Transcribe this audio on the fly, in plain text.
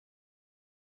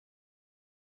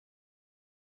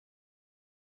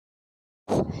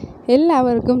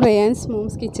എല്ലാവർക്കും റയാൻസ്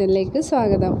മോംസ് കിച്ചണിലേക്ക്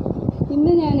സ്വാഗതം.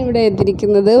 ഇന്ന് ഞാനിവിടെ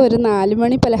എത്തിയിരിക്കുന്നത് ഒരു 4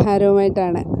 മണി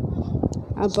പലഹാരവുമായിട്ടാണ്.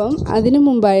 അപ്പം അതിനു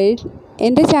മുമ്പായി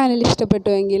എൻ്റെ ചാനൽ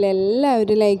ഇഷ്ടപ്പെട്ടുവെങ്കിൽ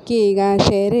എല്ലാവരും ലൈക്ക് ചെയ്യുക,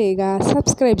 ഷെയർ ചെയ്യുക,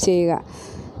 സബ്സ്ക്രൈബ് ചെയ്യുക.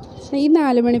 ഈ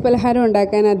 4 മണി പലഹാരം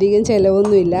ഉണ്ടാക്കാൻ അധികം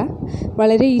ചിലവൊന്നുമില്ല,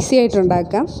 വളരെ ഈസി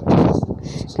ആയിട്ടുണ്ടാക്കാം.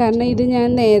 കാരണം ഇത് ഞാൻ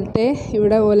നേരത്തെ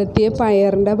ഇവിടെ ഒലത്തിയ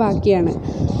പയറിൻ്റെ ബാക്കിയാണ്.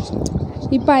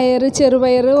 ഈ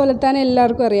ചെറുപയർ ഒലത്താൻ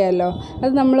എല്ലാവർക്കും അറിയാമല്ലോ.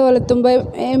 അത് നമ്മൾ ഒലത്തുമ്പോൾ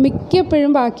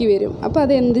മിക്കപ്പോഴും ബാക്കി വരും. അപ്പോൾ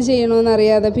അത് എന്ത്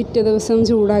ചെയ്യണമെന്നറിയാതെ പിറ്റേ ദിവസം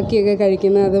ചൂടാക്കിയൊക്കെ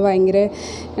കഴിക്കുന്നത് അത് ഭയങ്കര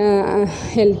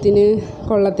ഹെൽത്തിന്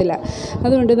കൊള്ളത്തില്ല.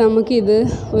 അതുകൊണ്ട് നമുക്കിത്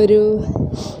ഒരു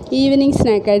ഈവനിങ്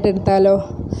സ്നാക്കായിട്ട് എടുത്താലോ?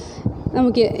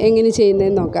 നമുക്ക് എങ്ങനെ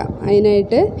ചെയ്യുന്നതെന്ന് നോക്കാം.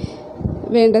 അതിനായിട്ട്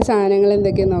വേണ്ട സാധനങ്ങൾ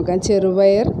എന്തൊക്കെയെന്ന് നോക്കാം.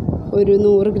 ചെറുപയർ ഒരു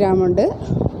 100 ഗ്രാമുണ്ട്.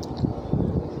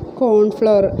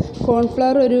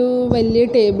 കോൺഫ്ലവർ ഒരു വലിയ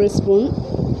ടേബിൾ സ്പൂൺ.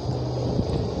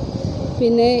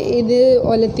 പിന്നെ ഇത്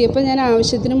ഒലത്തിയപ്പോൾ ഞാൻ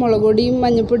ആവശ്യത്തിന് മുളക് പൊടിയും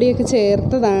മഞ്ഞൾപ്പൊടിയൊക്കെ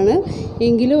ചേർത്തതാണ്.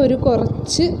 എങ്കിലും ഒരു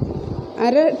കുറച്ച്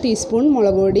 1/2 ടീസ്പൂൺ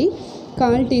മുളക് പൊടി,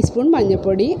 1/4 ടീസ്പൂൺ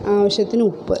മഞ്ഞൾപ്പൊടി, ആവശ്യത്തിന്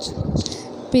ഉപ്പ്,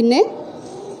 പിന്നെ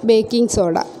ബേക്കിംഗ്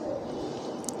സോഡ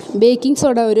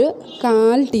ഒരു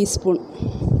 1/4 ടീസ്പൂൺ.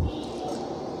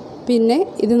 പിന്നെ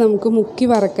ഇത് നമുക്ക് മുക്കി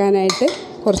വറക്കാനായിട്ട്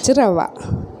കുറച്ച് റവ.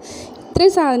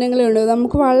 ഇത്രയും സാധനങ്ങളുണ്ട്.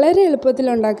 നമുക്ക് വളരെ എളുപ്പത്തിൽ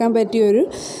ഉണ്ടാക്കാൻ പറ്റിയൊരു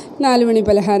 4 മണി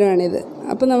പലഹാരമാണിത്.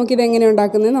 അപ്പോൾ നമുക്കിതെങ്ങനെ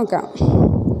ഉണ്ടാക്കുന്നത് നോക്കാം.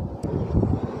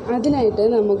 അതിനായിട്ട്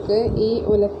നമുക്ക് ഈ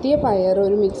ഉലത്തിയ പയർ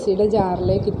ഒരു മിക്സിയുടെ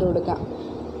ജാറിലേക്ക് ഇട്ട് കൊടുക്കാം.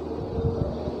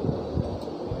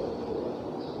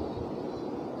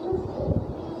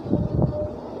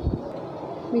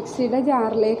 മിക്സിയുടെ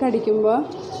ജാറിലേക്ക് അടിക്കുമ്പോൾ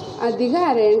അധികം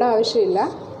അരയേണ്ട ആവശ്യമില്ല.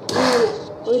 ഇങ്ങനെ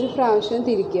ഒരു പ്രാവശ്യം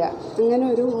തിരിക്കുക. അങ്ങനെ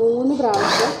ഒരു 3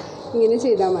 പ്രാവശ്യം ഇങ്ങനെ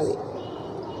ചെയ്താൽ മതി.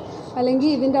 അല്ലെങ്കിൽ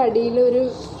ഇതിൻ്റെ അടിയിലൊരു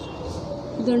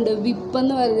ഇതുണ്ട്,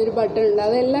 വിപ്പെന്ന് പറഞ്ഞൊരു ബട്ടൺ ഉണ്ട്.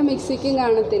 അതെല്ലാം മിക്സിക്കും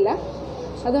കാണത്തില്ല.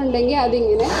 അതുണ്ടെങ്കിൽ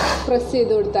അതിങ്ങനെ പ്രസ്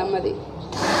ചെയ്ത് കൊടുത്താൽ മതി.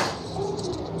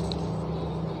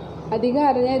 അധികം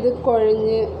അരഞ്ഞാൽ ഇത്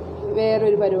കുഴഞ്ഞ്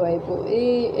വേറൊരു പരുവായിപ്പോവും. ഈ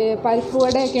പരിപ്പ്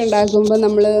വടയൊക്കെ ഉണ്ടാക്കുമ്പോൾ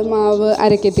നമ്മൾ മാവ്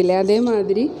അരക്കത്തില്ലേ,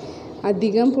 അതേമാതിരി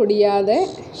അധികം പൊടിയാതെ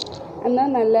എന്നാൽ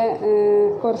നല്ല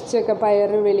കുറച്ചൊക്കെ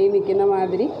പയർ വെളിയിൽ നിൽക്കുന്ന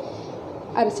മാതിരി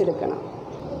അരച്ചെടുക്കണം.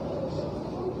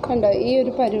 കണ്ടോ, ഈ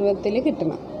ഒരു പരുവത്തിൽ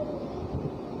കിട്ടണം.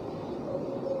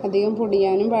 അധികം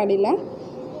പൊടിയാനും പാടില്ല,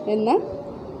 എന്നാൽ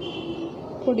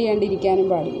പൊടിയാണ്ടിരിക്കാനും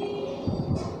പാടില്ല.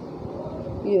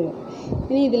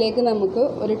 ഇനി ഇതിലേക്ക് നമുക്ക്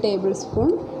ഒരു ടേബിൾ സ്പൂൺ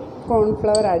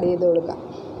കോൺഫ്ലവർ ആഡ് ചെയ്ത് കൊടുക്കാം.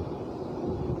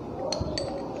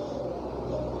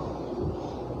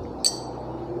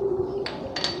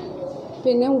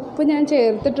 പിന്നെ ഉപ്പ് ഞാൻ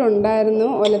ചേർത്തിട്ടുണ്ടായിരുന്നു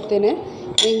ഒലത്തിന്.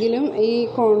 എങ്കിലും ഈ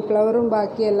കോൺഫ്ലവറും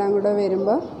ബാക്കിയെല്ലാം കൂടെ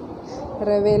വരുമ്പോൾ,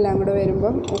 റവയെല്ലാം കൂടെ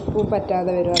വരുമ്പം ഉപ്പ്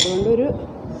പറ്റാതെ വരും. അതുകൊണ്ട്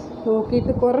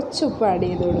നോക്കിയിട്ട് കുറച്ച് ഉപ്പ് ആഡ്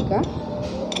ചെയ്ത് കൊടുക്കുക.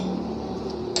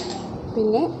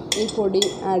 പിന്നെ ഈ പൊടി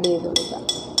ആഡ് ചെയ്ത് കൊടുക്കുക.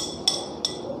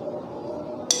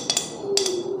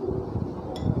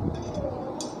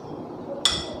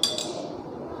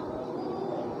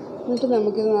 എന്നിട്ട്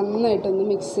നമുക്കിത് നന്നായിട്ടൊന്ന്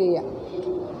മിക്സ് ചെയ്യാം.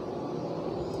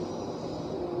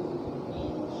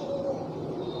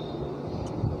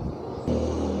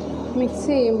 മിക്സ്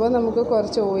ചെയ്യുമ്പോൾ നമുക്ക്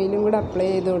കുറച്ച് ഓയിലും കൂടെ അപ്ലൈ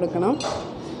ചെയ്ത് കൊടുക്കണം.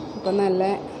 അപ്പോൾ നല്ല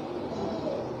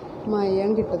മയം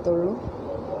കിട്ടത്തുള്ളൂ.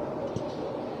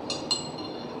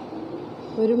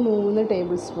 ഒരു 3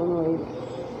 ടേബിൾ സ്പൂൺ ഓയിൽ.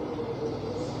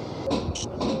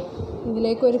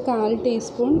 ഇതിലേക്ക് ഒരു 1/4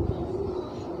 ടീസ്പൂൺ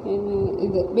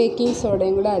ബേക്കിംഗ്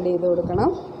സോഡയും കൂടെ ആഡ് ചെയ്ത്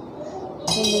കൊടുക്കണം.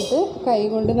 എന്നിട്ട് കൈ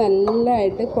കൊണ്ട്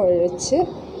നല്ലതായിട്ട് കുഴച്ച്,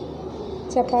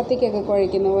 ചപ്പാത്തിക്കൊക്കെ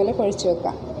കുഴയ്ക്കുന്ന പോലെ കുഴച്ച്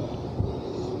വെക്കാം.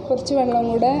 കുറച്ച് വെള്ളം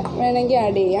കൂടെ വേണമെങ്കിൽ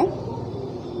ആഡ് ചെയ്യാം.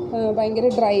 ഭയങ്കര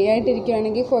ഡ്രൈ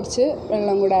ആയിട്ടിരിക്കുകയാണെങ്കിൽ കുറച്ച്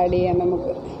വെള്ളം കൂടെ ആഡ് ചെയ്യാം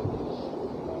നമുക്ക്.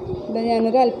 ഇത്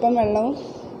ഞാനൊരു അല്പം വെള്ളവും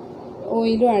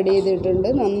ഓയിലും ആഡ് ചെയ്തിട്ടുണ്ട്.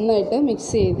 നന്നായിട്ട്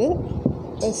മിക്സ് ചെയ്ത്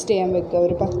റെസ്റ്റ് ചെയ്യാൻ വെക്കുക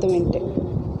ഒരു 10 മിനിറ്റ്.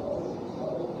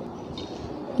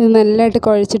 ഇത് നല്ലതായിട്ട്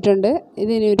കുഴച്ചിട്ടുണ്ട്.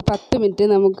 ഇതിനി ഒരു 10 മിനിറ്റ്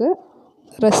നമുക്ക്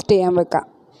റെസ്റ്റ് ചെയ്യാൻ വെക്കാം.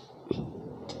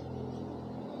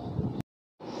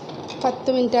 10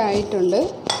 മിനിറ്റ് ആയിട്ടുണ്ട്.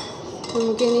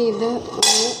 നമുക്കിനി ഇത്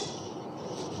ഒന്ന്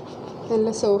നല്ല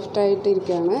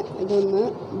സോഫ്റ്റായിട്ടിരിക്കുകയാണ്. ഇതൊന്ന്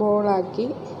ബോളാക്കി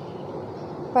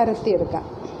പരത്തിയെടുക്കാം.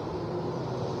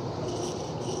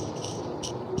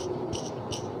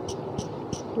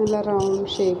 നല്ല റൗണ്ട്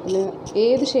ഷേപ്പിൽ,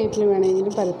 ഏത് ഷേപ്പിൽ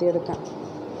വേണമെങ്കിലും പരത്തിയെടുക്കാം.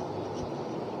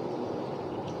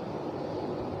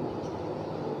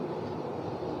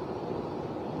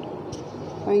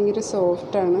 ഭയങ്കര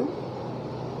സോഫ്റ്റാണ്.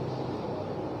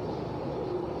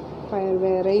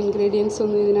 വേറെ ഇൻഗ്രീഡിയൻസ്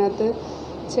ഒന്നും ഇതിനകത്ത്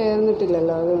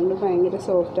ചേർന്നിട്ടില്ലല്ലോ, അതുകൊണ്ട് ഭയങ്കര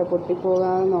സോഫ്റ്റാണ്.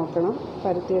 പൊട്ടിപ്പോകാതെ നോക്കണം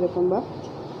പരത്തിയെടുക്കുമ്പോൾ.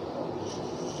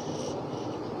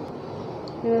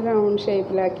 റൗണ്ട്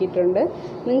ഷേപ്പിലാക്കിയിട്ടുണ്ട്.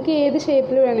 നിങ്ങൾക്ക് ഏത്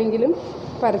ഷേപ്പിൽ വേണമെങ്കിലും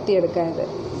പരത്തിയെടുക്കാം.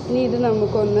 ഇനി ഇത്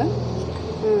നമുക്കൊന്ന്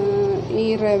ഈ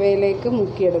റവയിലേക്ക്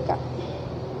മുക്കിയെടുക്കാം.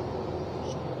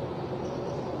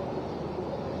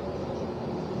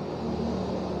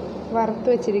 വറുത്ത്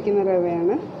വെച്ചിരിക്കുന്ന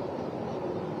റവയാണ്,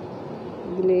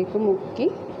 ഇതിലേക്ക് മുക്കി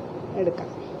എടുക്കാം.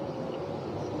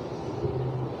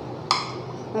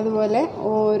 അതുപോലെ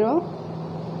ഓരോ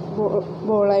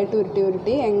ബോളായിട്ട്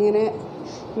ഉരുട്ടി എങ്ങനെ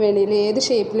വേണമെങ്കിലും ഏത്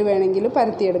ഷേപ്പിൽ വേണമെങ്കിലും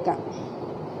പരത്തിയെടുക്കാം.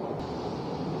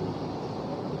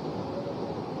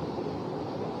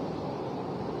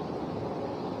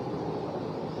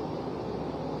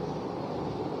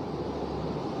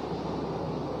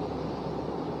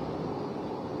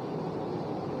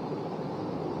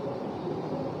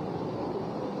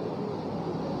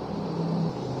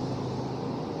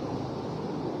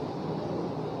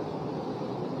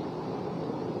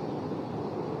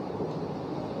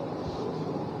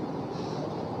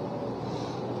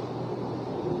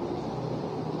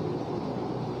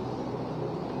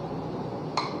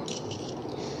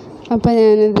 അപ്പോൾ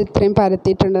ഞാനിത് ഇത്രയും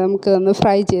പരത്തിയിട്ടുണ്ട്. നമുക്കിതൊന്ന്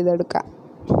ഫ്രൈ ചെയ്തെടുക്കാം.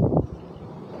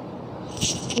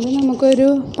 ഇത് നമുക്കൊരു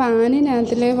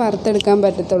പാനിനകത്തിലേ വറുത്തെടുക്കാൻ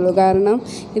പറ്റത്തുള്ളൂ, കാരണം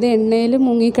ഇത് എണ്ണയിൽ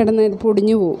മുങ്ങിക്കിടന്ന് ഇത്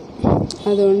പൊടിഞ്ഞു പോവും.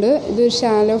 അതുകൊണ്ട് ഇതൊരു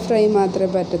ഷാലോ ഫ്രൈ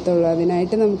മാത്രമേ പറ്റത്തുള്ളൂ.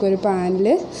 അതിനായിട്ട് നമുക്കൊരു പാനിൽ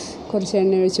കുറച്ച്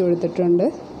എണ്ണ ഒഴിച്ച് കൊടുത്തിട്ടുണ്ട്.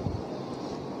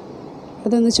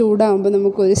 അതൊന്ന് ചൂടാകുമ്പോൾ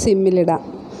നമുക്കൊരു സിമ്മിലിടാം.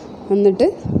 എന്നിട്ട്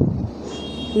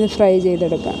ഇത് ഫ്രൈ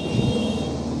ചെയ്തെടുക്കാം.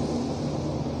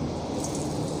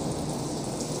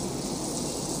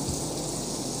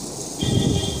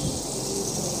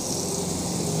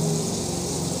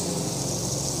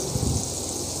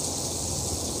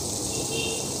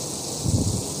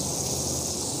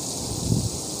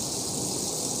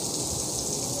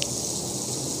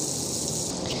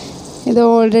 ഇത്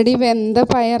ഓൾറെഡി വെന്ത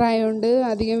പയറായതുകൊണ്ട്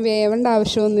അധികം വേവേണ്ട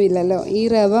ആവശ്യമൊന്നുമില്ലല്ലോ. ഈ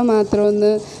റവ മാത്രം ഒന്ന്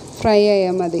ഫ്രൈ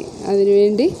ആയാൽ മതി.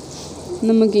 അതിനുവേണ്ടി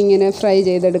നമുക്കിങ്ങനെ ഫ്രൈ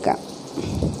ചെയ്തെടുക്കാം.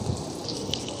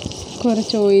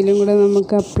 കുറച്ച് ഓയിലും കൂടെ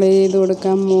നമുക്ക് അപ്ലൈ ചെയ്ത്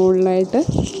കൊടുക്കാം. മുകളിലായിട്ട്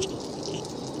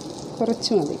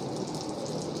കുറച്ച് മതി.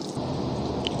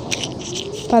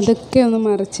 പതുക്കെ ഒന്ന്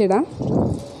മറിച്ചിടാം.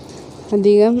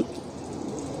 അധികം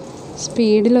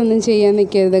സ്പീഡിലൊന്നും ചെയ്യാൻ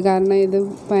നിൽക്കരുത്, കാരണം ഇത്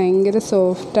ഭയങ്കര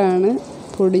സോഫ്റ്റാണ്,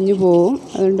 പൊടിഞ്ഞു പോവും.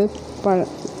 അതുകൊണ്ട്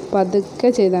പതുക്കെ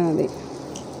ചെയ്താൽ മതി.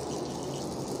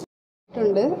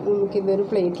 നമുക്കിതൊരു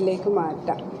പ്ലേറ്റിലേക്ക്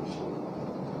മാറ്റാം.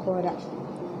 കോരാം.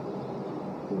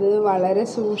 ഇത് വളരെ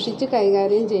സൂക്ഷിച്ച്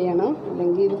കൈകാര്യം ചെയ്യണം,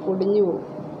 അല്ലെങ്കിൽ ഇത് പൊടിഞ്ഞു പോവും.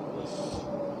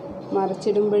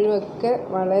 മറിച്ചിടുമ്പോഴും ഒക്കെ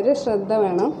വളരെ ശ്രദ്ധ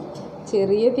വേണം.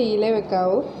 ചെറിയ തീയിലേ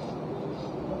വെക്കാവൂ,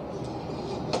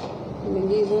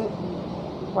 അല്ലെങ്കിൽ ഇത്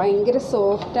ഭയങ്കര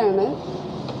സോഫ്റ്റാണ്.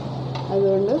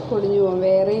 അതുകൊണ്ട് പൊടിഞ്ഞു പോകും.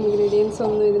 വേറെ ഇൻഗ്രീഡിയൻസ്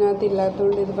ഒന്നും ഇതിനകത്ത്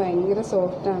ഇല്ലാത്തതുകൊണ്ട് ഇത് ഭയങ്കര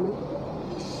സോഫ്റ്റാണ്.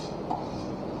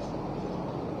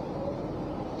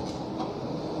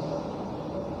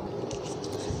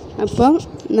 അപ്പം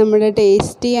നമ്മുടെ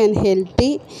ടേസ്റ്റി ആൻഡ് ഹെൽത്തി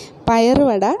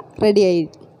പയറുവട റെഡിയായി.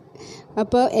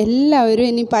 അപ്പോൾ എല്ലാവരും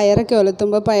ഇനി പയറൊക്കെ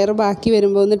ഉലത്തുമ്പോൾ പയർ ബാക്കി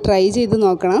വരുമ്പോൾ ഒന്ന് ട്രൈ ചെയ്ത്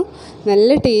നോക്കണം. നല്ല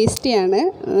ടേസ്റ്റിയാണ്,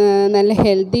 നല്ല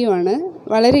ഹെൽത്തിയുമാണ്,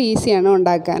 വളരെ ഈസിയാണ്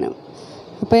ഉണ്ടാക്കാനും.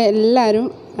 അപ്പോൾ എല്ലാവരും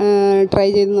ട്രൈ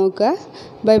ചെയ്ത് നോക്കുക.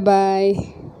 Bye bye.